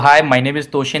Hi, my name is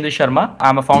Toshendra Sharma.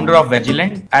 I'm a founder of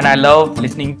Vigilant and I love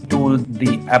listening to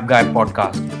the App Guy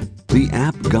podcast. The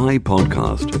App Guy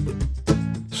Podcast.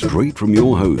 Straight from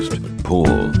your host, Paul,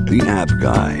 the App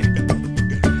Guy.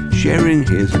 Sharing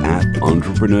his app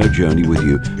entrepreneur journey with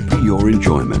you for your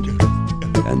enjoyment.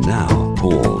 And now,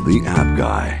 Paul, the App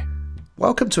Guy.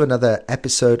 Welcome to another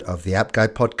episode of the App Guy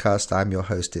Podcast. I'm your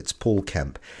host, it's Paul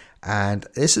Kemp. And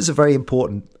this is a very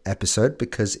important episode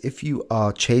because if you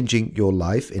are changing your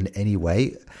life in any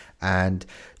way and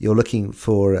you're looking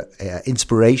for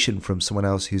inspiration from someone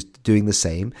else who's doing the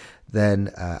same,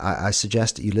 then I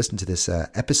suggest that you listen to this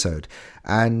episode.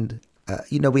 And,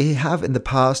 we have in the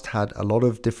past had a lot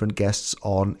of different guests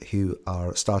on who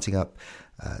are starting up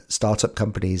startup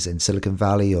companies in Silicon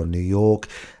Valley or New York,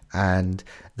 and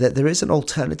that there is an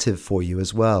alternative for you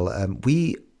as well.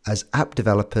 We as app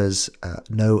developers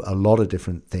know a lot of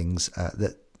different things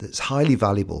that's highly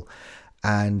valuable.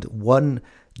 And one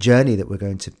journey that we're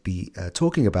going to be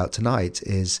talking about tonight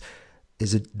is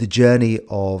the journey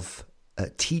of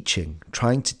teaching,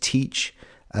 trying to teach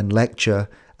and lecture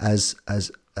as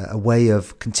a way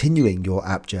of continuing your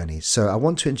app journey. So I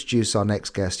want to introduce our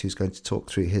next guest who's going to talk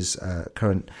through his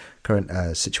current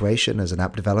situation as an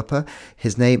app developer.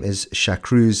 His name is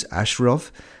Shakhruz Ashriov.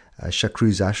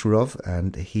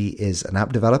 And he is an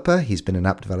app developer. He's been an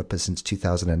app developer since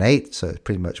 2008, so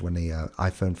pretty much when the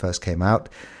iPhone first came out.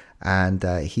 And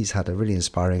he's had a really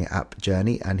inspiring app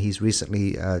journey, and he's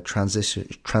recently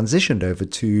transitioned over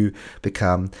to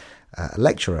become a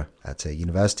lecturer at a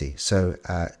university. So,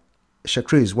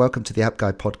 Shakhruz, welcome to the App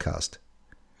Guy podcast.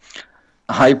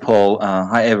 Hi, Paul.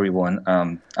 Hi, everyone.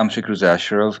 I'm Shakhruz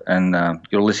Ashriov, and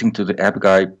you're listening to the App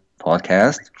Guy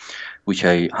podcast, which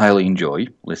I highly enjoy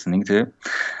listening to.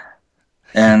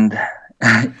 And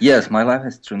yes, my life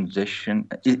is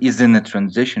in a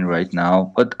transition right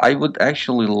now, but I would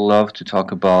actually love to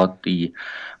talk about the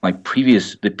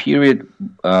period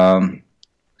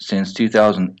since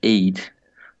 2008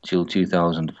 till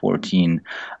 2014,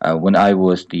 when I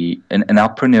was an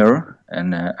appreneur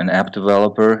and an app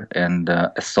developer and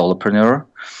a solopreneur.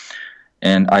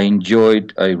 And I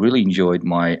really enjoyed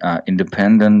my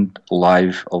independent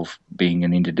life of being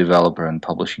an indie developer and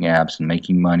publishing apps and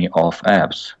making money off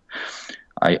apps.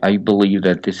 I believe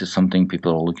that this is something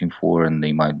people are looking for and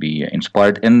they might be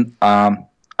inspired. And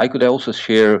I could also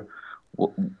share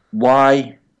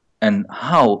why and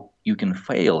how you can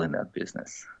fail in that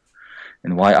business,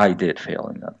 and why I did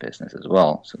fail in that business as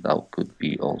well. So that could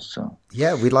be also.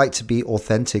 Yeah, we like to be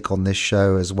authentic on this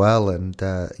show as well. And,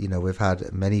 we've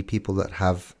had many people that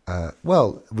have,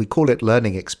 we call it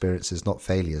learning experiences, not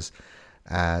failures.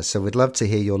 So we'd love to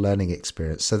hear your learning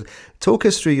experience. So talk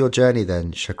us through your journey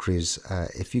then, Shakhruz.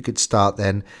 If you could start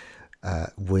then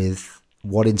with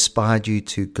what inspired you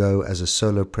to go as a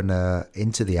solopreneur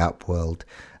into the app world,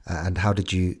 and how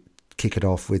did you kick it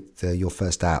off with your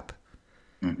first app?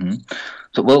 Mm-hmm.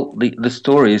 So, the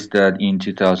story is that in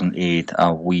 2008,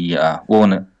 we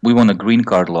won a green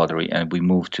card lottery and we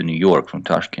moved to New York from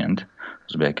Tashkent,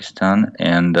 Uzbekistan.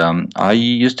 And I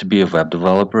used to be a web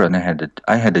developer, and I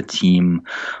had a team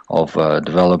of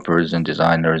developers and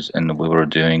designers, and we were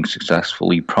doing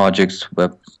successfully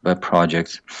web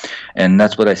projects, and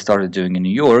that's what I started doing in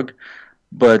New York.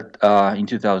 But in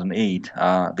 2008,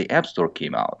 the App Store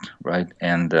came out, right?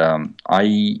 And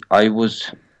I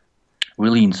was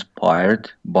really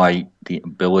inspired by the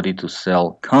ability to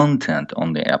sell content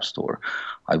on the App Store.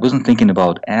 I wasn't thinking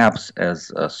about apps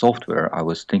as software. I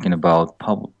was thinking about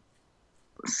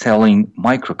selling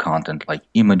micro content like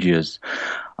images,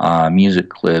 music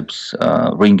clips,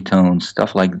 ringtones,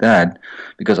 stuff like that,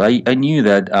 because I knew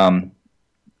that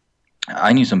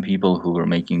I knew some people who were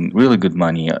making really good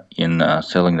money in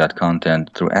selling that content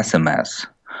through SMS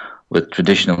with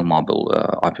traditional mobile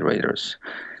operators.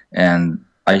 And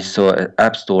I saw an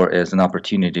App Store as an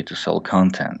opportunity to sell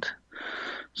content.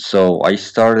 So I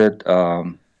started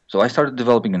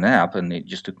developing an app, and it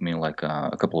just took me like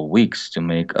a couple of weeks to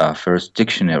make a first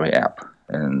dictionary app.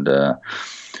 And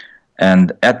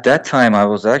at that time, I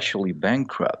was actually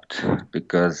bankrupt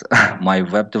because my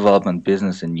web development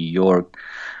business in New York,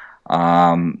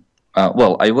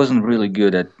 I wasn't really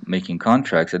good at making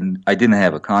contracts, and I didn't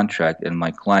have a contract, and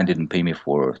my client didn't pay me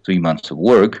for 3 months of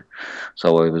work,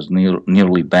 so I was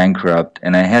nearly bankrupt,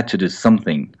 and I had to do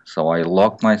something. So I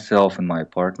locked myself in my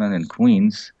apartment in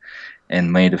Queens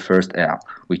and made the first app,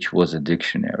 which was a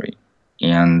dictionary.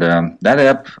 And that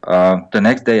app, the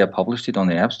next day I published it on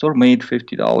the App Store, made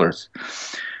 $50,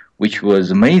 which was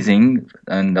amazing,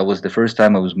 and that was the first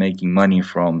time I was making money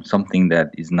from something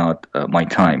that is not my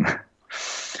time.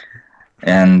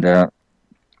 And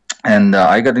And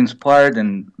I got inspired,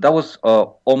 and that was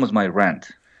almost my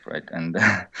rent, right? And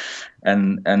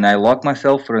and I locked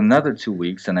myself for another 2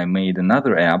 weeks, and I made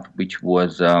another app, which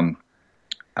was a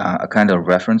kind of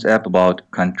reference app about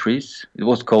countries. It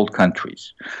was called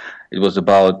Countries. It was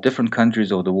about different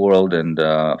countries of the world and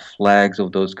flags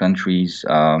of those countries,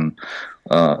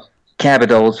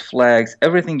 capitals, flags,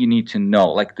 everything you need to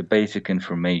know, like the basic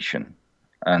information.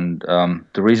 And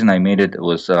the reason I made it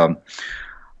was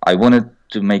I wanted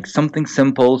to make something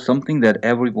simple, something that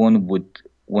everyone would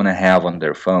want to have on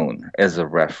their phone as a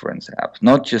reference app,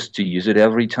 not just to use it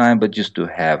every time, but just to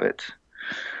have it.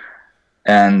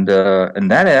 And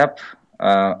that app,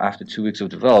 after 2 weeks of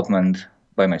development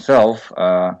by myself,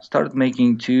 started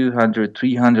making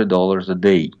 $200-300 a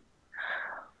day,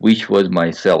 which was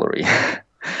my salary.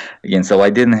 Again, so I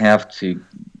didn't have to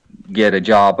get a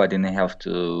job. I didn't have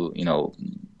to,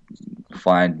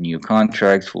 find new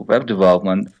contracts for web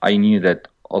development. I knew that,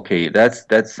 okay,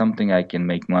 that's something I can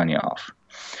make money off.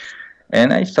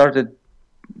 And I started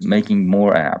making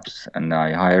more apps, and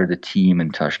I hired a team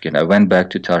in Tashkent. I went back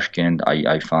to Tashkent.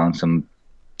 I found some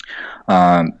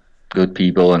good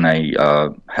people, and I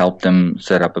helped them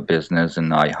set up a business,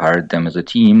 and I hired them as a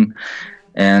team,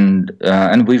 and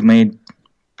we've made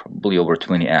probably over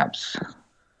 20 apps.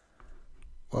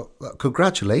 Well,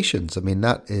 congratulations. I mean,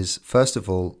 that is, first of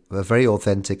all, a very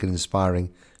authentic and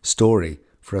inspiring story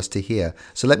for us to hear.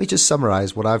 So let me just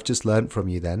summarize what I've just learned from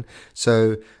you then.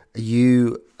 So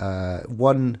you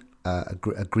won a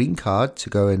green card to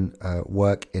go and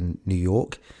work in New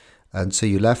York. And so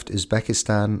you left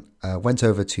Uzbekistan, went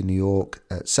over to New York,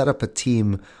 set up a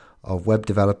team of web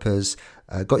developers,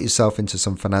 got yourself into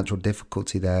some financial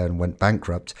difficulty there and went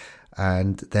bankrupt.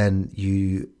 And then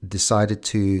you decided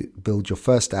to build your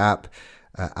first app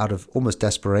out of almost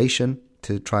desperation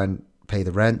to try and pay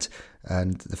the rent.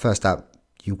 And the first app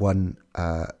you built,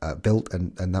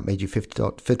 and that made you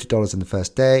 $50 in the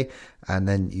first day. And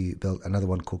then you built another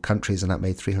one called Countries, and that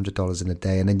made $300 in a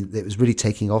day. And then it was really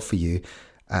taking off for you.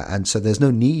 And so there's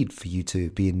no need for you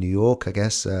to be in New York, I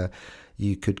guess.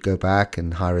 You could go back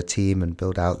and hire a team and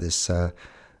build out this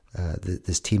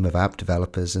team of app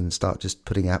developers and start just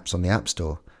putting apps on the App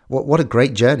Store. What a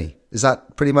great journey. Is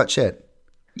that pretty much it?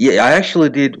 Yeah, I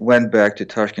actually went back to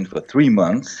Tashkent for 3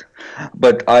 months,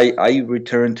 but I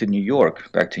returned to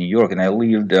back to New York, and I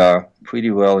lived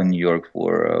pretty well in New York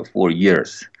for 4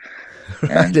 years.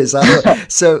 Right.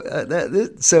 So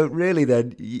really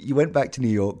then you went back to New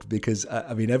York because,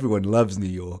 I mean, everyone loves New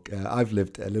York. I've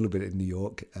lived a little bit in New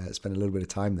York, spent a little bit of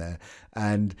time there,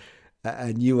 and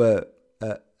you were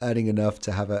earning enough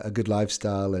to have a good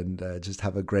lifestyle and just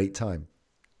have a great time.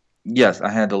 Yes, I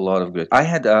had a lot of good. I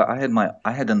had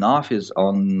an office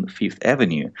on Fifth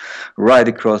Avenue, right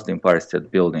across the Empire State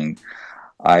Building.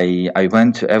 I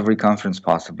went to every conference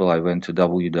possible. I went to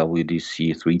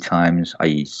WWDC 3 times.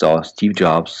 I saw Steve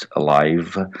Jobs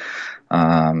alive,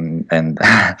 and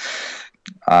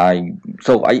I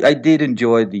did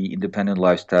enjoy the independent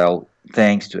lifestyle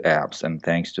thanks to apps and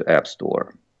thanks to App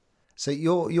Store. So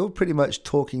you're pretty much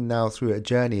talking now through a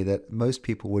journey that most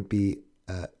people would be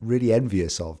really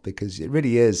envious of, because it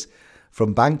really is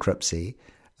from bankruptcy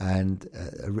and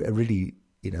a really,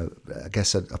 I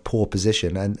guess a poor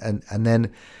position, and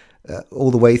then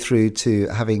all the way through to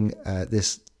having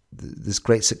this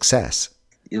great success.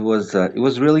 It was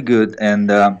really good,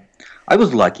 and I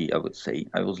was lucky. I would say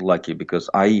I was lucky because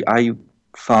I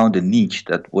found a niche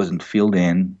that wasn't filled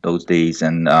in those days,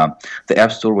 and the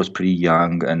App Store was pretty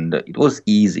young, and it was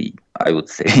easy, I would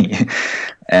say,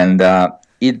 and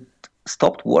it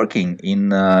stopped working in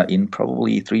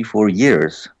probably 3-4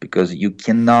 years because you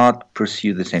cannot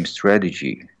pursue the same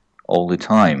strategy all the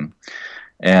time,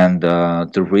 and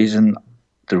and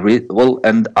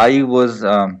I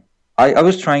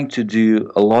was trying to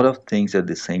do a lot of things at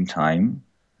the same time.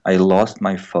 I lost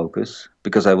my focus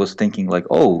because I was thinking like,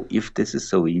 oh, if this is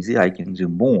so easy, I can do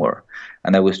more.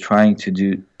 And I was trying to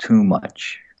do too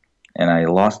much. And I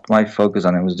lost my focus,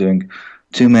 and I was doing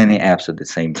too many apps at the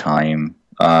same time.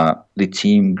 The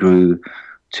team grew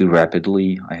too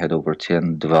rapidly. I had over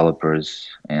 10 developers,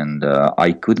 and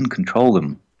I couldn't control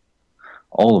them,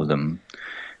 all of them.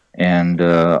 And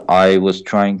I was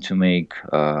trying to make...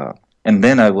 and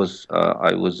then I was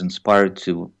inspired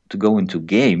to go into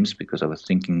games because I was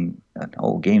thinking that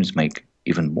games make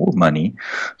even more money,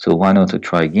 so why not to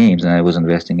try games? And I was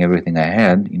investing everything I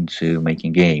had into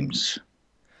making games.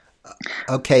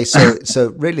 Okay, so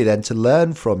really then, to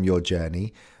learn from your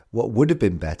journey, what would have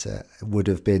been better would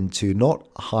have been to not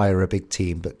hire a big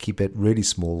team, but keep it really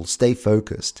small, stay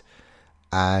focused,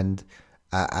 and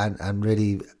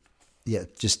really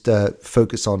just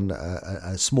focus on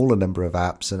a smaller number of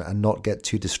apps and not get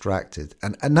too distracted.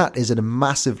 And that is a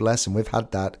massive lesson. We've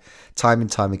had that time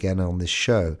and time again on this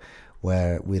show,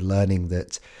 where we're learning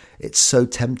that it's so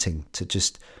tempting to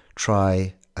just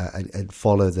try and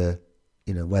follow the,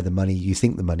 where the money, you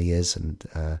think the money is,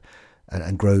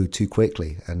 and grow too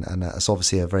quickly. And that's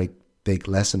obviously a very big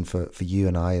lesson for you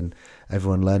and I and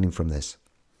everyone learning from this.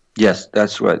 Yes,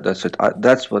 that's right. That's it.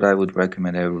 That's what I would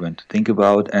recommend everyone to think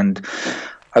about. And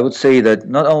I would say that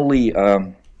not only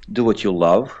do what you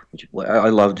love, which I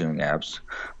love doing apps,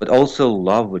 but also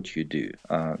love what you do.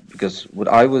 Because what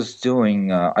I was doing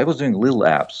little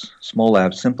apps, small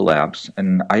apps, simple apps,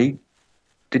 and I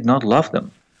did not love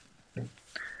them.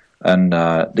 And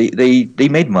they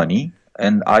made money,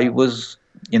 and I was,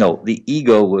 the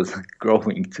ego was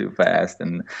growing too fast,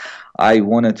 and I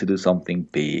wanted to do something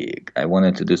big. I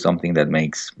wanted to do something that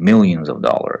makes millions of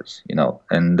dollars,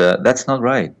 and that's not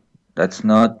right. That's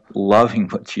not loving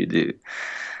what you do.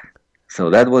 So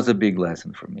that was a big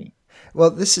lesson for me.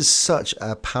 Well, this is such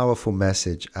a powerful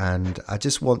message, and I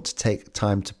just want to take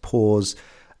time to pause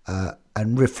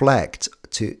and reflect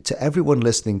to everyone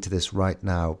listening to this right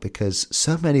now, because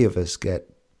so many of us get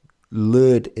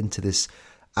lured into this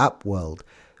app world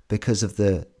because of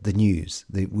the news.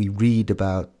 We read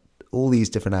about all these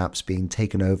different apps being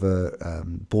taken over,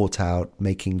 bought out,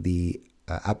 making the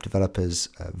app developers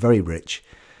very rich,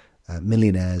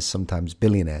 millionaires, sometimes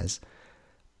billionaires.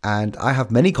 And I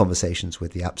have many conversations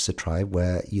with the Appster tribe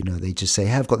where, they just say,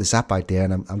 hey, I've got this app idea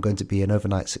and I'm going to be an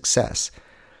overnight success.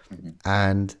 Mm-hmm.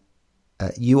 And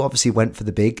you obviously went for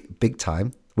the big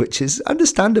time, which is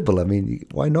understandable. I mean,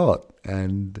 why not?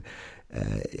 And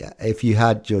if you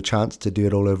had your chance to do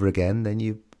it all over again, then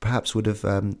you perhaps would have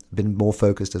been more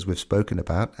focused, as we've spoken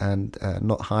about, and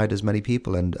not hired as many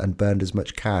people and burned as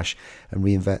much cash and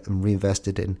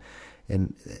reinvested in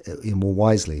more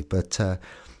wisely. But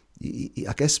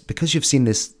I guess because you've seen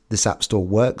this app store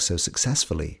work so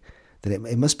successfully, that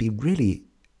it must be really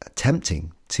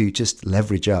tempting to just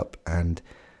leverage up and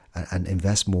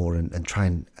invest more and try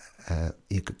and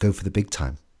go for the big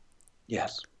time.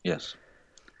 Yes.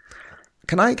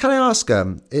 Can I ask,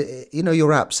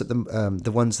 your apps, at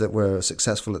the ones that were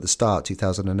successful at the start,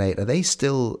 2008, are they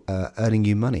still earning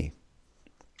you money?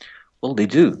 Well, they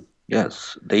do.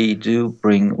 Yes, they do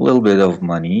bring a little bit of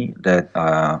money that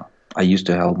I used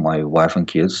to help my wife and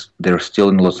kids. They're still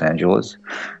in Los Angeles,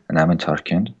 and I'm in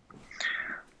Tashkent.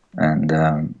 And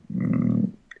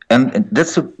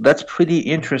that's pretty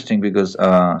interesting because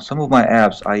some of my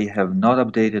apps I have not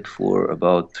updated for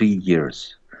about 3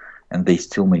 years, and they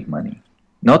still make money.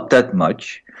 Not that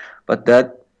much, but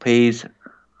that pays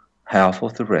half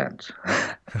of the rent.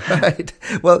 Right.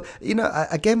 Well,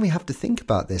 again, we have to think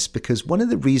about this, because one of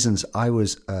the reasons I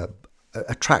was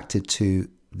attracted to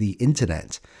the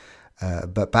internet,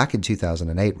 but back in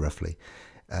 2008 roughly,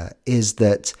 is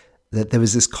that there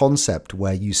was this concept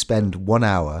where you spend 1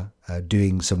 hour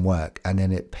doing some work and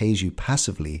then it pays you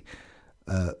passively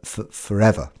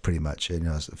forever, pretty much,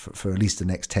 for at least the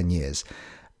next 10 years.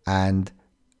 And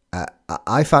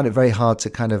I found it very hard to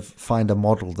kind of find a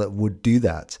model that would do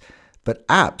that. But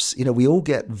apps, we all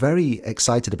get very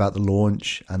excited about the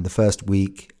launch and the first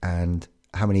week and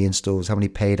how many installs, how many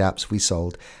paid apps we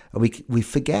sold. And we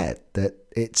forget that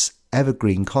it's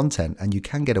evergreen content and you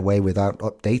can get away without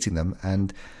updating them.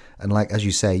 And like, as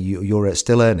you say, you're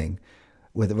still earning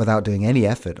without doing any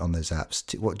effort on those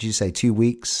apps. What did you say, 2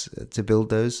 weeks to build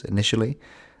those initially?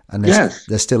 And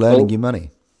they're still earning you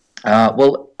money.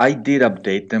 Well, I did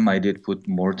update them. I did put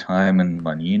more time and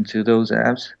money into those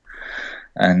apps,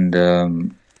 and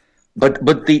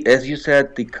but as you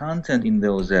said, the content in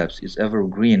those apps is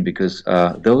evergreen because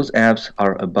those apps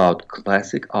are about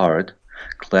classic art,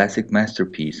 classic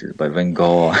masterpieces by Van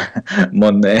Gogh,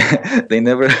 Monet. They're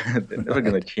never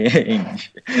gonna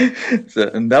change. So,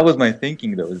 and that was my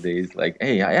thinking those days. Like,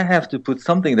 hey, I have to put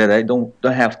something that I don't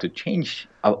have to change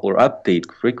or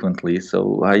update frequently.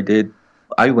 So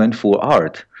I went for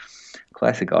art,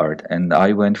 classic art, and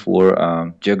I went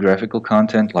for geographical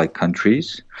content like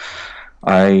countries.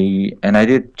 I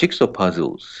did jigsaw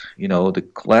puzzles, the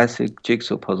classic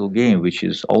jigsaw puzzle game, which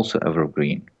is also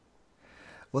evergreen.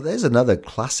 Well, there's another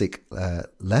classic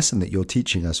lesson that you're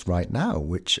teaching us right now,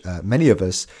 which many of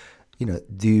us,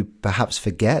 do perhaps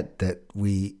forget, that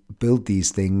we build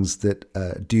these things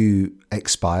that do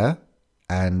expire.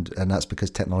 And that's because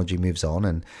technology moves on.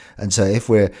 And so if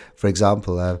we're, for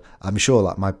example, I'm sure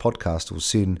that my podcast will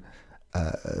soon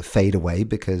fade away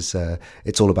because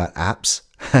it's all about apps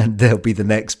and they'll be the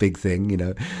next big thing,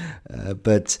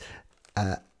 But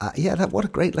what a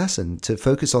great lesson to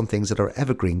focus on things that are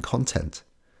evergreen content.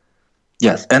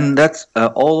 Yes, and that's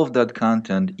all of that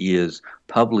content is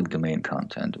public domain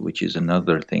content, which is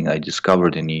another thing I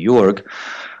discovered in New York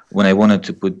when I wanted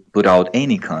to put out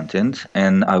any content,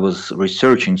 and I was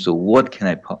researching. So what can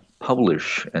I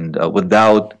publish, and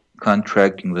without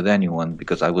contracting with anyone,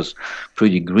 because I was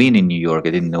pretty green in New York.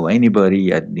 I didn't know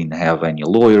anybody. I didn't have any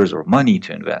lawyers or money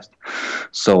to invest.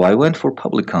 So I went for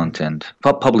public content,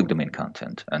 public domain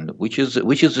content, and which is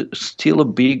still a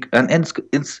big and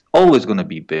it's always going to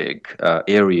be big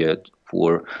area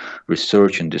for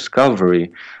research and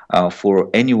discovery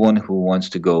for anyone who wants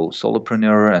to go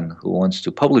solopreneur and who wants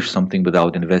to publish something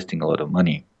without investing a lot of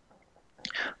money.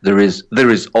 There is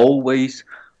always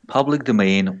public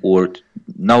domain, or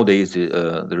nowadays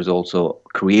there is also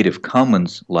Creative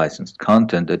Commons licensed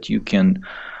content that you can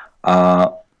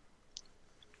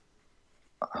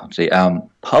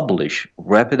publish,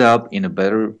 wrap it up in a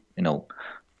better,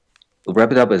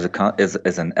 wrap it up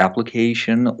as an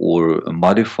application, or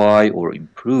modify or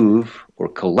improve or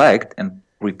collect and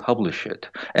republish it.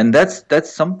 And that's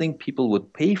something people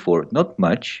would pay for, not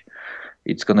much.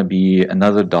 It's going to be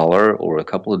another $1 or a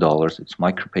couple of dollars. It's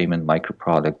micropayment,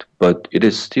 microproduct, but it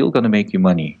is still going to make you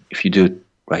money if you do it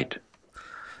right.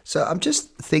 So I'm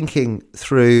just thinking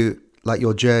through like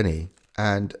your journey,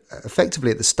 and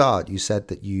effectively at the start you said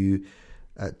that you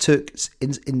took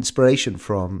inspiration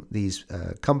from these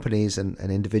companies and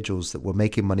individuals that were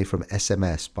making money from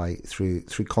SMS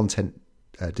through content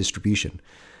distribution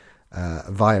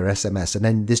via SMS, and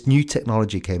then this new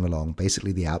technology came along,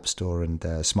 basically the App Store and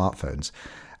smartphones,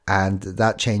 and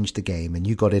that changed the game. And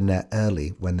you got in there early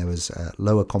when there was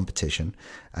lower competition,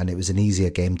 and it was an easier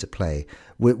game to play.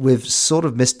 We've sort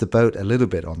of missed the boat a little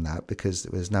bit on that, because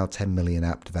there's now 10 million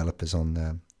app developers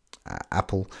on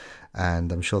Apple, and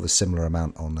I'm sure there's a similar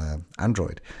amount on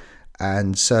Android.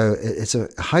 And so it's a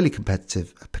highly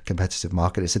competitive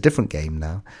market. It's a different game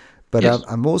now. But yes.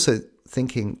 I'm also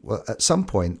thinking, well, at some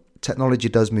point, technology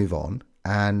does move on,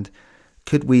 and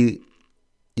could we,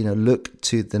 look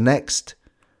to the next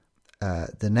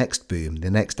boom,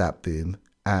 the next app boom,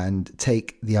 and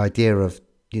take the idea of,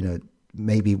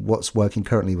 maybe what's working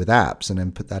currently with apps, and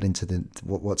then put that into do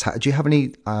you have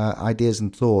any ideas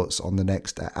and thoughts on the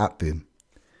next app boom?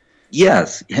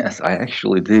 Yes, I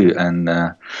actually do, and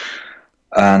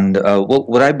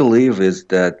what I believe is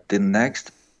that the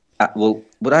next.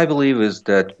 What I believe is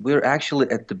that we're actually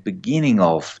at the beginning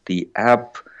of the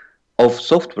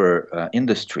software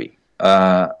industry.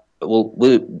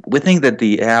 We think that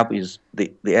the app is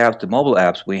the mobile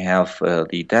apps we have,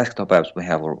 the desktop apps we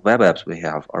have, or web apps we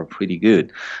have are pretty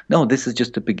good. No, this is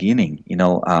just the beginning.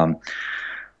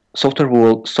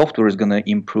 Software is going to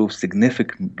improve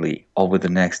significantly over the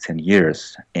next 10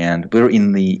 years, and we're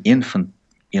in the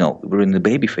we're in the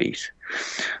baby phase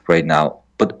right now.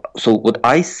 So what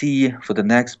I see for the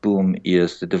next boom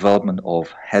is the development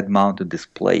of head-mounted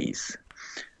displays.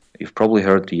 You've probably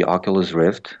heard the Oculus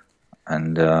Rift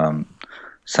and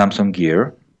Samsung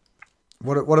Gear.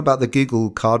 What about the Google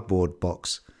Cardboard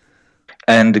box?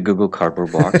 And the Google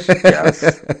Cardboard box,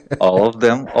 yes. All of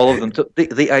them. So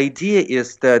the idea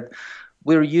is that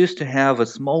we're used to have a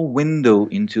small window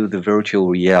into the virtual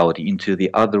reality, into the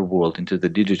other world, into the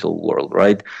digital world,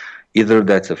 right? Either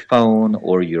that's a phone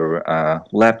or your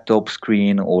laptop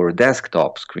screen or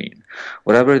desktop screen.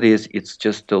 Whatever it is, it's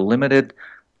just a limited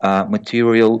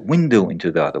material window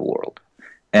into the other world.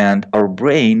 And our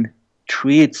brain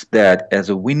treats that as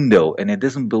a window, and it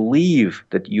doesn't believe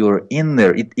that you're in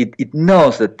there. It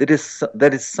knows that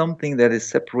that is something that is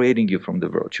separating you from the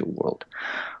virtual world.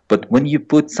 But when you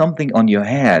put something on your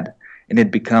head and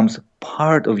it becomes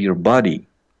part of your body,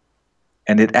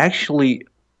 and it actually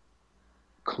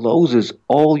closes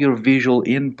all your visual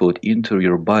input into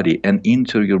your body and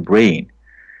into your brain,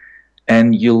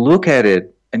 and you look at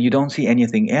it and you don't see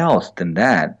anything else than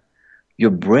that,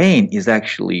 your brain is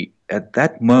actually at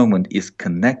that moment is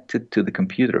connected to the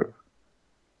computer,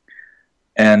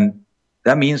 and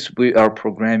that means we are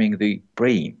programming the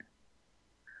brain.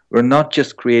 We're not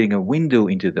just creating a window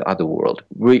into the other world,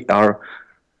 we are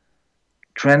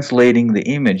translating the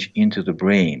image into the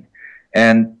brain,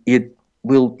 and it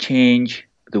will change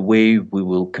the way we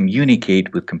will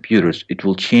communicate with computers. It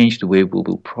will change the way we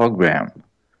will program,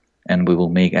 and we will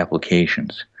make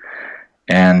applications.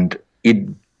 And it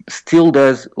still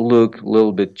does look a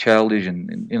little bit childish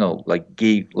and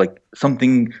like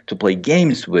something to play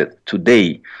games with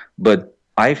today. But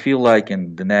I feel like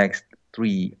in the next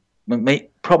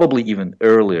probably even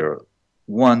earlier,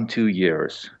 1-2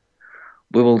 years,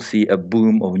 we will see a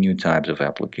boom of new types of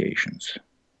applications.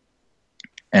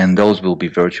 And those will be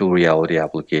virtual reality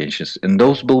applications. And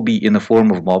those will be in the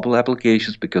form of mobile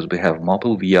applications, because we have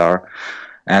mobile VR.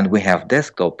 And we have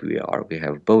desktop VR. We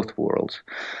have both worlds.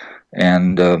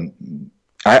 And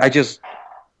I just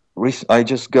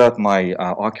got my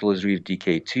Oculus Rift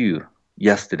DK2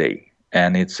 yesterday,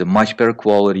 and it's a much better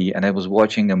quality. And I was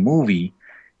watching a movie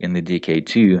in the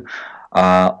DK2,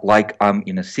 like I'm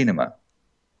in a cinema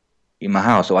in my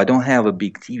house. So I don't have a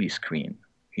big TV screen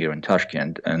here in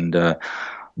Tashkent, and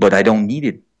but I don't need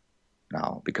it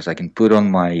now because I can put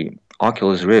on my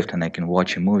Oculus Rift and I can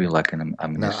watch a movie like I'm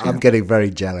in a cinema. I'm getting very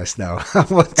jealous now. I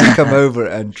want to come over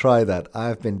and try that.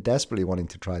 I've been desperately wanting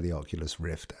to try the Oculus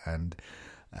Rift, and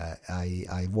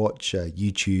I watch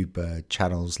YouTube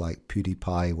channels like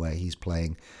PewDiePie where he's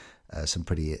playing some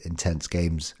pretty intense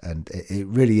games, and it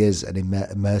really is an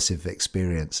immersive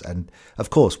experience. And of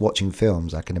course, watching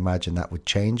films, I can imagine that would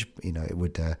change. It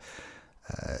would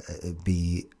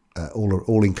be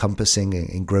all encompassing,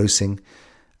 engrossing,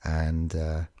 and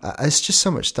it's just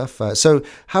so much stuff. So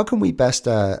how can we best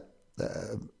I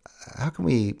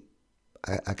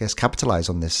guess capitalize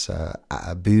on this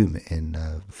boom in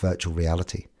virtual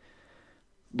reality?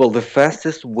 Well, the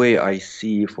fastest way I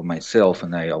see for myself,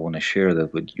 and I want to share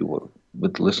that with you,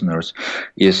 with listeners,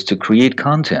 is to create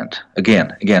content.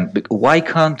 Again, why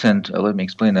content? Let me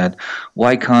explain that.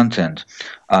 Why content?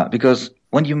 Because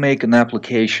when you make an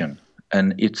application,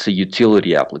 and it's a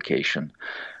utility application,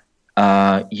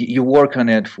 you work on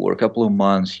it for a couple of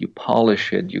months, you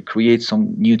polish it, you create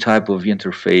some new type of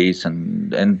interface,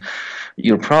 and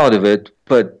you're proud of it.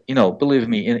 But, believe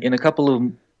me, in a couple of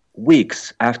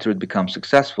weeks after it becomes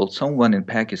successful, someone in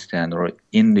Pakistan or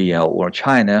India or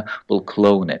China will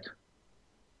clone it.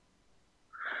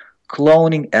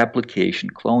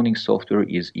 Cloning software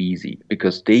is easy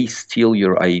because they steal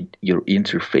your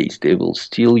interface. They will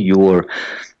steal your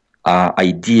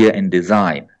idea and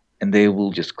design, and they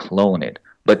will just clone it.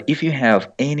 But if you have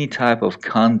any type of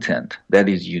content that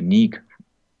is unique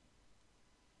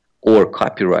or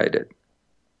copyrighted,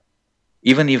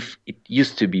 even if it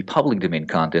used to be public domain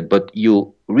content, but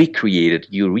you recreated,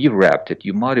 you rewrapped it,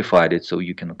 you modified it so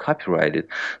you can copyright it,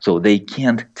 so they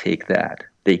can't take that.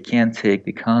 They can't take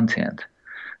the content.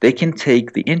 They can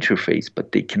take the interface,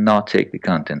 but they cannot take the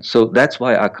content. So that's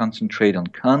why I concentrate on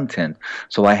content.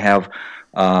 So I have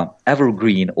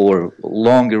evergreen or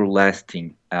longer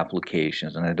lasting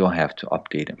applications, and I don't have to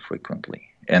update them frequently.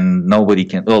 And nobody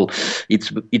can,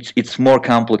 it's more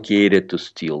complicated to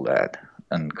steal that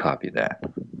and copy that.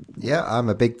 Yeah, I'm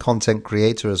a big content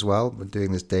creator as well. We're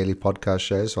doing this daily podcast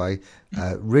show, so I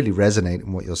really resonate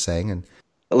in what you're saying. And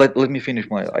let me finish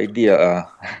my idea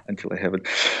until I have it.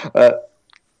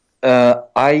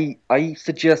 I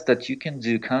suggest that you can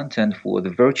do content for the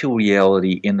virtual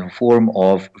reality in the form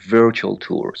of virtual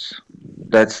tours.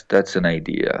 That's an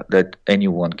idea that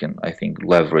anyone can, I think,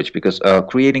 leverage, because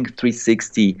creating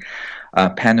 360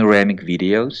 panoramic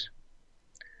videos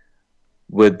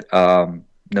with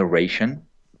narration,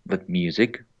 with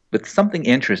music, with something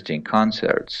interesting,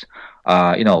 concerts,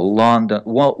 London,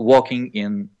 walking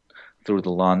in through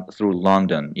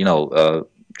London,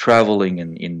 traveling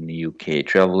in the UK,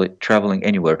 traveling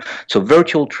anywhere. So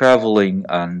virtual traveling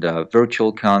and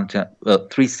virtual content,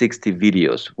 360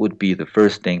 videos would be the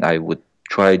first thing I would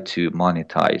try to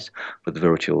monetize with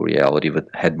virtual reality, with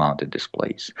head-mounted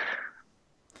displays.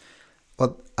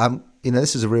 Well,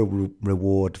 this is a real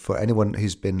reward for anyone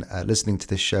who's been listening to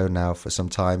this show now for some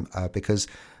time, because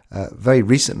very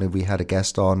recently we had a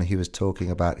guest on who was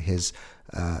talking about his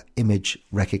image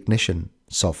recognition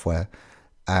software.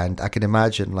 And I can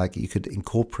imagine like you could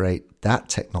incorporate that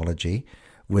technology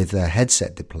with a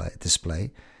headset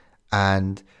display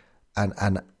and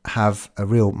have a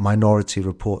real Minority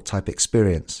Report type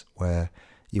experience where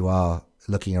you are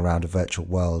looking around a virtual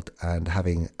world and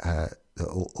having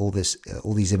all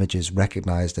these images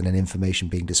recognized and then information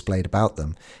being displayed about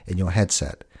them in your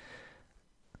headset.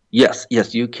 Yes,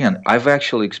 you can. I've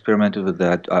actually experimented with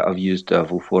that. I've used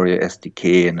Vuforia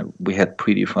SDK, and we had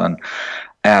pretty fun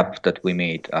app that we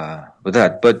made with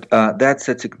that. But that's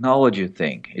a technology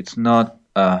thing. It's not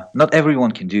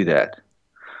everyone can do that.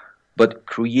 But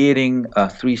creating a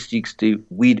 360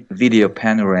 video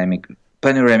panoramic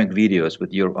videos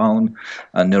with your own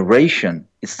narration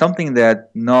is something that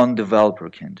non-developer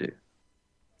can do.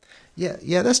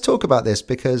 Yeah. Let's talk about this,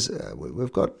 because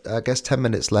we've got, I guess, 10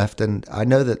 minutes left, and I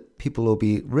know that people will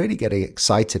be really getting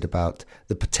excited about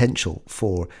the potential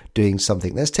for doing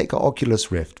something. Let's take our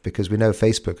Oculus Rift, because we know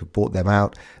Facebook have bought them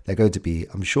out. They're going to be,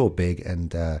 I'm sure, big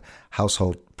and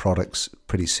household products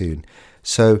pretty soon.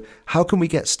 So how can we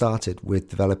get started with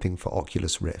developing for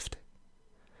Oculus Rift?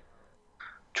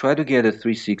 Try to get a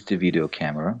 360 video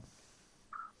camera,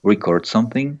 record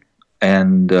something,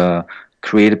 and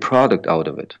create a product out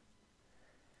of it.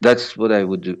 That's what I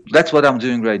would do. That's what I'm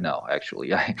doing right now,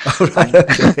 actually. Okay.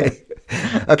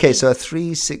 Okay, so a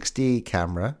 360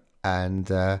 camera,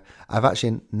 and I've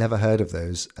actually never heard of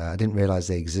those. I didn't realize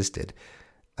they existed.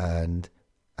 And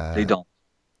They don't.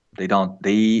 They don't.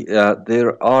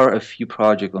 There are a few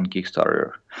projects on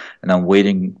Kickstarter, and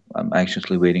I'm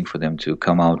anxiously waiting for them to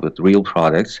come out with real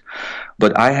products.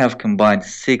 But I have combined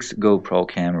 6 GoPro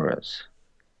cameras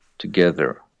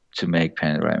together to make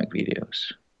panoramic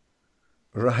videos.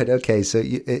 right, okay, so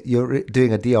you're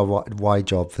doing a DIY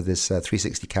job for this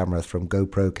 360 camera from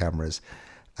GoPro cameras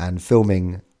and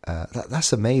filming.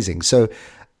 That's amazing. So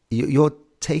you're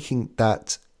taking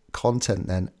that content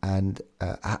then, and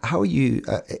how are you?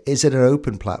 Is it an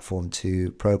open platform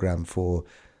to program for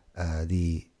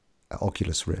the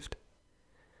Oculus Rift?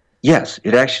 Yes,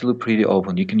 it's actually pretty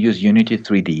open. You can use Unity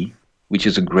 3D, which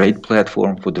is a great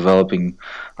platform for developing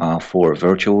for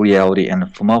virtual reality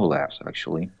and for mobile apps,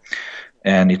 actually.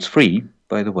 And it's free,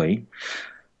 by the way.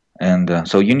 And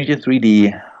so Unity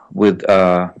 3D with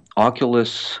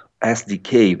Oculus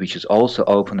SDK, which is also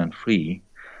open and free,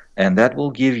 and that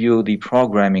will give you the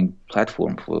programming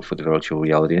platform for the virtual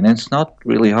reality. And it's not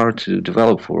really hard to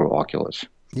develop for Oculus.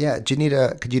 Yeah,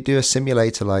 could you do a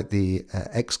simulator like the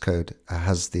Xcode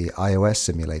has the iOS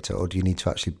simulator, or do you need to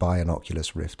actually buy an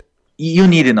Oculus Rift? You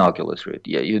need an Oculus Rift.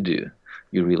 Yeah, you do.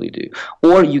 You really do.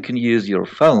 Or you can use your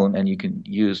phone, and you can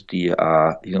use the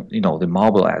the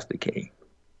mobile SDK.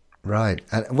 Right.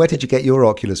 And where did you get your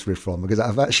Oculus Rift from? Because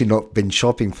I've actually not been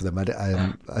shopping for them.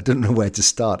 I don't know where to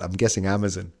start. I'm guessing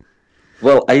Amazon.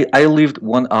 Well, I lived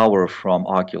 1 hour from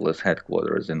Oculus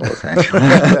headquarters in Los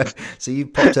Angeles. So you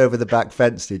popped over the back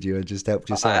fence, did you, and just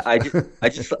helped yourself? I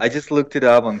just looked it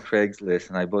up on Craigslist,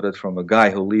 and I bought it from a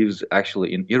guy who lives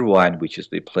actually in Irvine, which is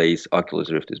the place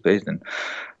Oculus Rift is based in.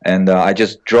 And I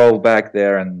just drove back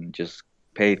there and just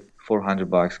paid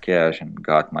 $400 cash and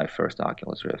got my first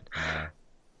Oculus Rift.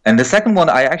 And the second one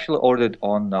I actually ordered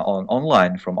on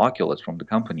online from Oculus, from the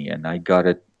company, and I got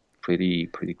it pretty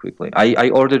quickly. I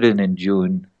ordered it in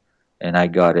June, and I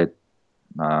got it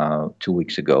 2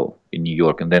 weeks ago in New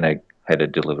York, and then I had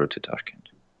it delivered to Tashkent.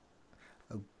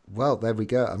 Well, there we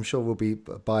go. I'm sure we'll be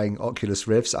buying Oculus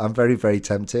Rifts. I'm very, very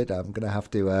tempted. I'm going to have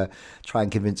to try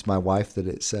and convince my wife that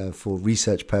it's for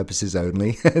research purposes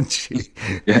only. And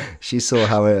she saw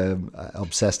how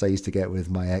obsessed I used to get with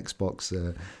my Xbox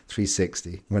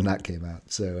 360 when that came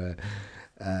out. So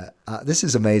this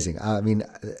is amazing. I mean,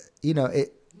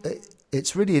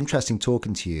 it's really interesting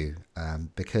talking to you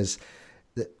because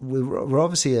we're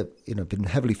obviously been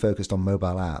heavily focused on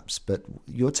mobile apps, but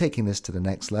you're taking this to the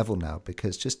next level now,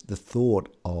 because just the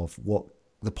thought of what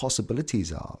the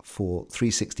possibilities are for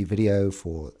 360 video,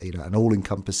 for an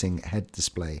all-encompassing head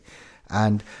display.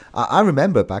 And I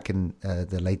remember back in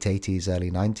the late 80s, early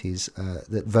 90s,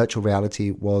 that virtual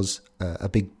reality was a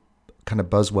big kind of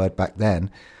buzzword back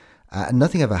then. And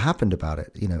nothing ever happened about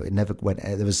it. It never went.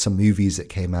 There was some movies that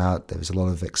came out. There was a lot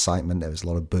of excitement. There was a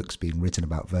lot of books being written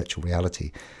about virtual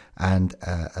reality, and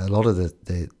a lot of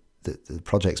the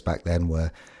projects back then were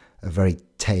very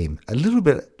tame. A little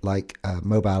bit like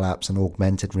mobile apps and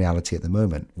augmented reality at the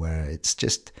moment, where it's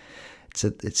just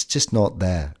not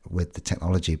there with the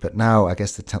technology. But now I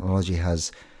guess the technology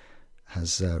has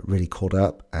really caught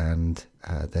up, and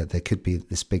there could be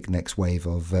this big next wave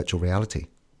of virtual reality.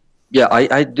 Yeah,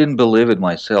 I didn't believe it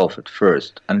myself at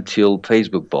first until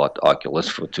Facebook bought Oculus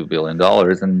for $2 billion,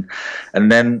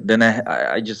 and then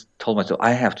I just told myself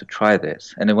I have to try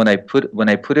this. And then when I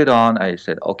put it on, I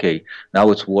said, okay,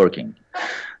 now it's working,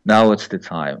 now it's the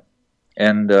time,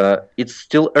 and it's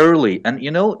still early, and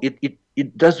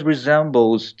it does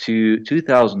resembles to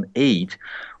 2008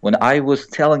 when I was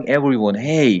telling everyone,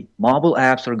 hey, mobile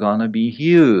apps are gonna be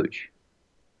huge.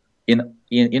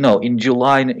 In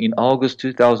July, in August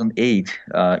 2008,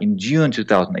 in June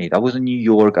 2008, I was in New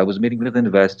York. I was meeting with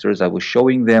investors. I was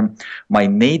showing them my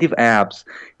native apps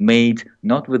made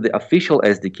not with the official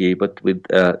SDK, but with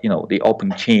the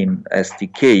Open Chain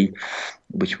SDK,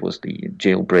 which was the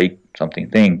jailbreak something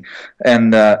thing.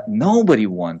 And nobody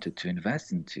wanted to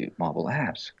invest into mobile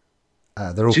apps.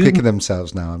 They're all kicking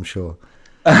themselves now, I'm sure.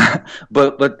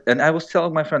 But I was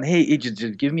telling my friend, hey,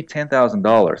 just give me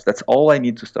 $10,000. That's all I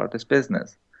need to start this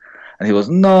business. And he was,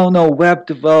 no, web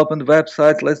development,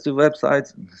 websites, let's do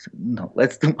websites. No,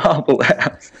 let's do mobile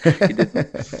apps. He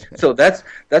didn't. So that's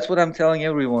what I'm telling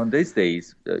everyone these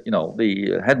days.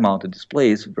 The head-mounted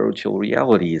displays, virtual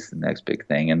reality is the next big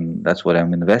thing, and that's what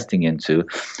I'm investing into,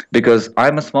 because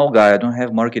I'm a small guy. I don't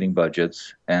have marketing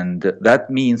budgets, and that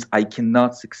means I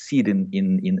cannot succeed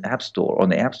in App Store, on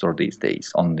the App Store these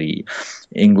days, on the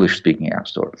English-speaking App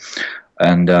Store,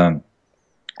 and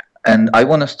And I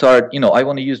want to start, I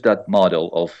want to use that model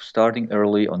of starting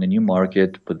early on a new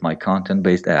market with my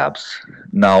content-based apps.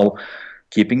 Now,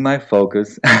 keeping my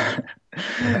focus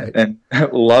Right. and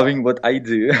loving what I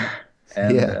do,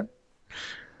 and Yeah.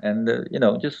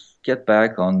 just get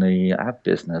back on the app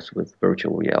business with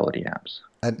virtual reality apps.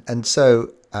 And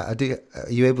so, are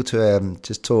you able to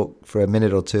just talk for a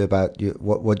minute or two about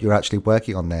what you're actually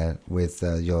working on there with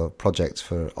your projects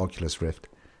for Oculus Rift?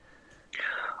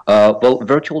 Well,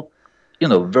 virtual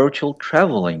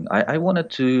traveling. I wanted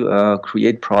to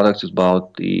create products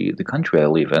about the country I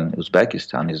live in.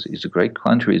 Uzbekistan is a great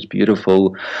country. It's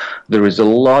beautiful. There is a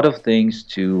lot of things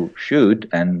to shoot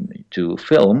and to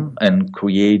film and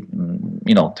create,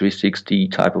 360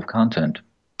 type of content,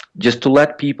 just to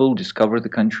let people discover the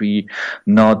country,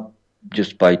 not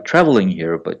just by traveling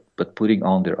here, but putting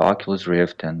on their Oculus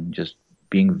Rift and just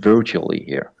being virtually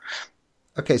here.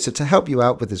 Okay, so to help you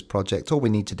out with this project, all we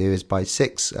need to do is buy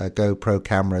 6 GoPro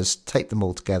cameras, tape them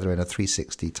all together in a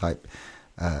 360 type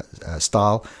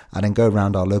style, and then go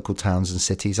around our local towns and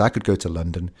cities. I could go to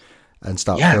London and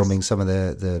start filming some of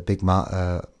the big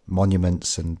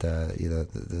monuments and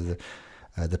the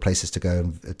places to go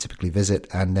and typically visit,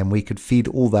 and then we could feed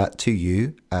all that to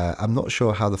you. I'm not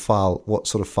sure what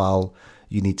sort of file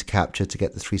you need to capture to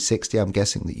get the 360. I'm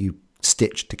guessing that you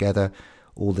stitched together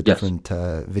all the different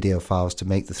video files to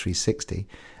make the 360,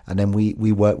 and then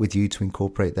we work with you to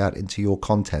incorporate that into your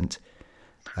content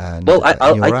and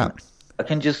your app. I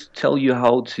can just tell you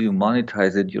how to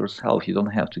monetize it yourself. You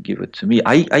don't have to give it to me.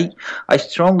 I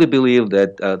strongly believe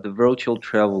that the virtual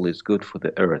travel is good for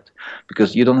the earth,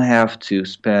 because you don't have to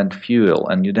spend fuel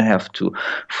and you don't have to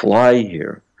fly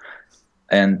here,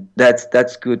 and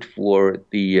that's good for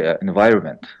the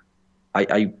environment.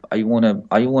 I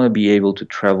wanna be able to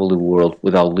travel the world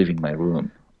without leaving my room.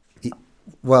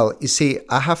 Well, you see,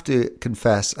 I have to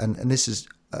confess, and this is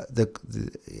it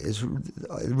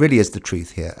really is the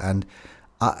truth here. And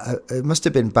it must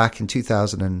have been back in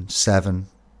 2007,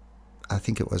 I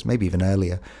think it was, maybe even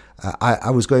earlier.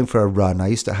 I was going for a run. I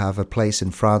used to have a place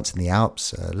in France in the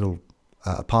Alps, a little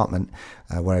apartment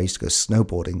where I used to go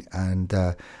snowboarding, and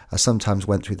I sometimes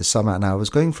went through the summer, and I was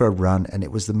going for a run, and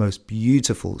it was the most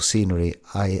beautiful scenery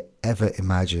I ever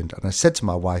imagined. And I said to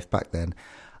my wife back then,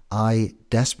 I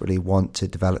desperately want to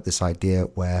develop this idea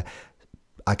where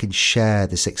I can share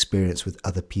this experience with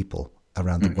other people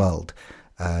around the world.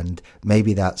 And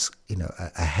maybe that's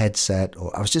a headset,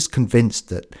 or I was just convinced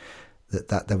that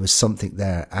there was something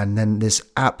there. And then this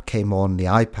app came on the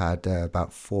iPad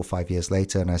about 4 or 5 years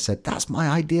later, and I said, that's my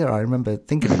idea. I remember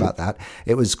thinking about that.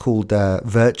 It was called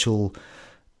virtual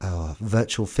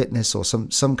fitness, or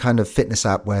some kind of fitness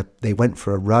app where they went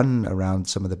for a run around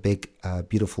some of the big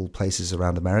beautiful places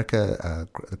around America,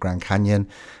 the Grand Canyon,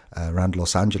 around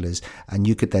Los Angeles, and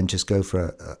you could then just go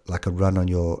for a run on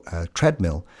your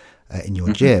treadmill in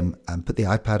your gym and put the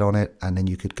iPad on it, and then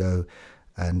you could go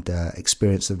and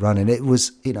experience the run. And it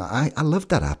was, I loved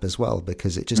that app as well,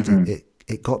 because it just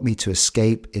it got me to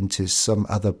escape into some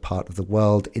other part of the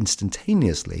world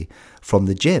instantaneously from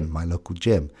the gym, my local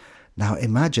gym. Now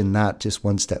imagine that just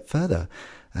one step further,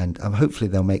 and hopefully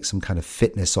they'll make some kind of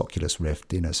fitness Oculus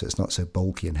Rift, so it's not so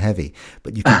bulky and heavy,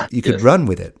 but you could run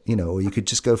with it, or you could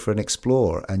just go for an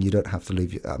explore and you don't have to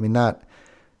leave. I mean, that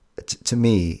to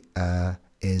me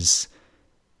is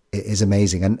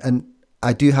amazing, and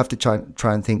I do have to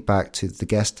try and think back to the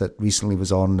guest that recently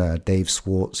was on, Dave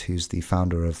Swartz, who's the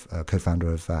co-founder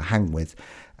of Hang With,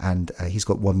 and he's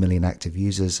got 1 million active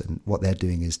users, and what they're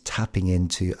doing is tapping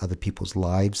into other people's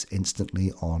lives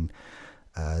instantly on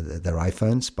their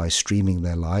iPhones by streaming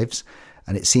their lives.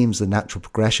 And it seems the natural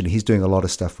progression. He's doing a lot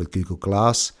of stuff with Google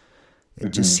Glass.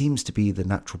 It just seems to be the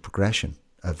natural progression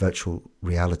of virtual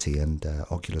reality and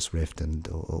Oculus Rift and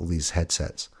all these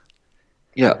headsets.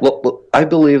 Yeah, well, I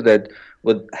believe that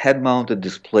with head-mounted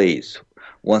displays,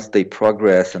 once they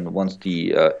progress and once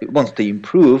they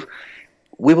improve,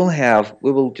 we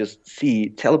will just see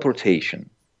teleportation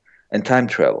and time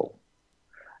travel.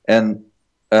 And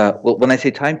when I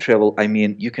say time travel, I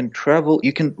mean you can travel,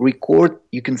 you can record,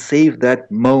 you can save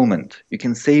that moment, you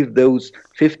can save those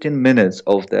 15 minutes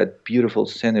of that beautiful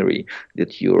scenery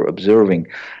that you're observing,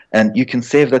 and you can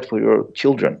save that for your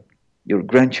children, your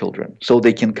grandchildren, so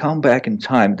they can come back in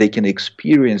time, they can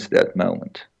experience that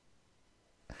moment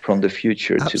from the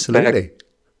future to back.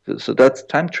 So that's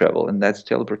time travel, and that's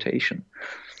teleportation.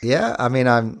 Yeah, I mean,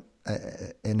 I'm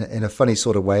in a funny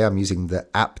sort of way, I'm using the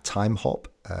app Time Hop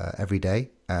every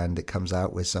day, and it comes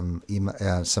out with some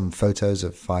photos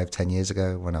of 5-10 years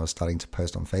ago when I was starting to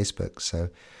post on Facebook. So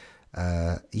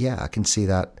yeah, I can see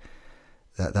that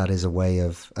that is a way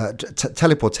of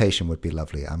teleportation would be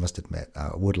lovely. I must admit,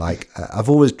 I would like. I've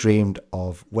always dreamed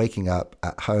of waking up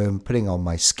at home, putting on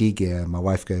my ski gear, and my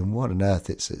wife going, "What on earth?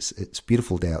 It's a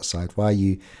beautiful day outside. Why are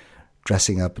you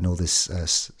dressing up in all this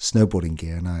snowboarding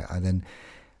gear?" And I then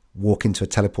walk into a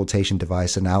teleportation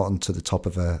device and out onto the top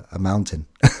of a mountain.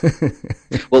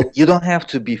 Well, you don't have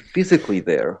to be physically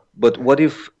there, but what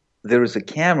if there is a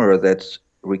camera that's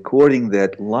recording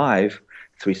that live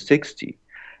 360,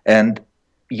 and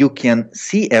you can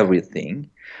see everything,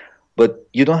 but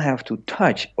you don't have to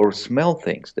touch or smell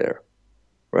things there,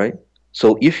 right?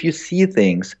 So if you see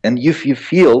things and if you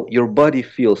feel, your body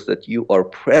feels that you are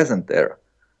present there,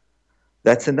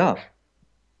 that's enough.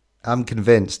 I'm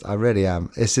convinced. I really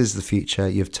am. This is the future.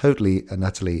 You've totally and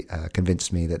utterly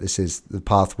convinced me that this is the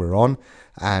path we're on.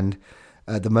 And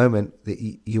at the moment that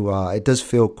you are, it does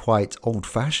feel quite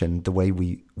old-fashioned, the way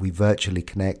we virtually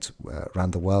connect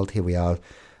around the world. Here we are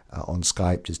on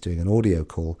Skype just doing an audio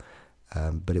call.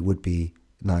 But it would be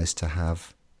nice to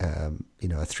have, a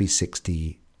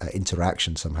 360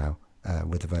 interaction somehow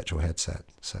with a virtual headset.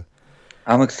 So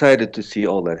I'm excited to see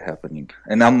all that happening.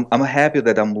 And I'm happy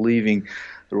that I'm leaving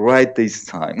right this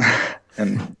time.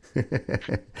 And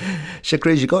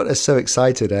Shakhruz, you got us so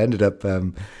excited. I ended up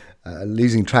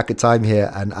losing track of time here,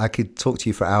 and I could talk to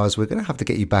you for hours. We're going to have to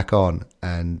get you back on,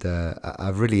 and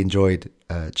I've really enjoyed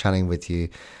chatting with you.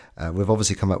 We've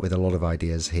obviously come up with a lot of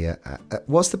ideas here.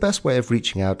 What's the best way of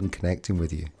reaching out and connecting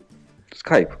with you?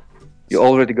 Skype. You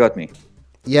already got me.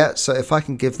 Yeah, so if I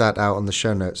can give that out on the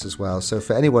show notes as well. So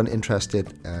for anyone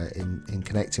interested in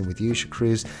connecting with you,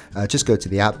 Shakhruz, just go to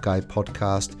the App Guy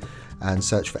podcast and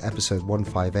search for episode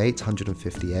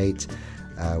 158,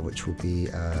 which will be,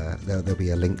 there'll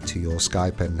be a link to your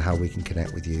Skype and how we can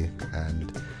connect with you.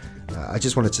 And I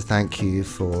just wanted to thank you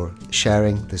for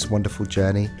sharing this wonderful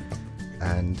journey.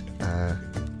 And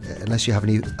unless you have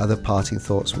any other parting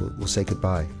thoughts, we'll say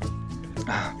goodbye.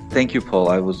 Thank you, Paul.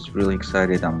 I was really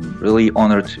excited. I'm really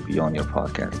honored to be on your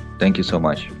podcast. Thank you so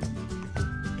much.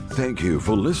 Thank you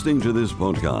for listening to this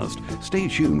podcast. Stay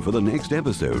tuned for the next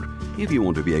episode. If you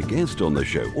want to be a guest on the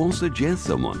show or suggest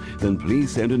someone, then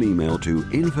please send an email to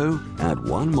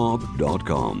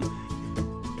info@onemob.com.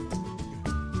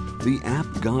 The App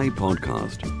Guy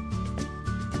Podcast.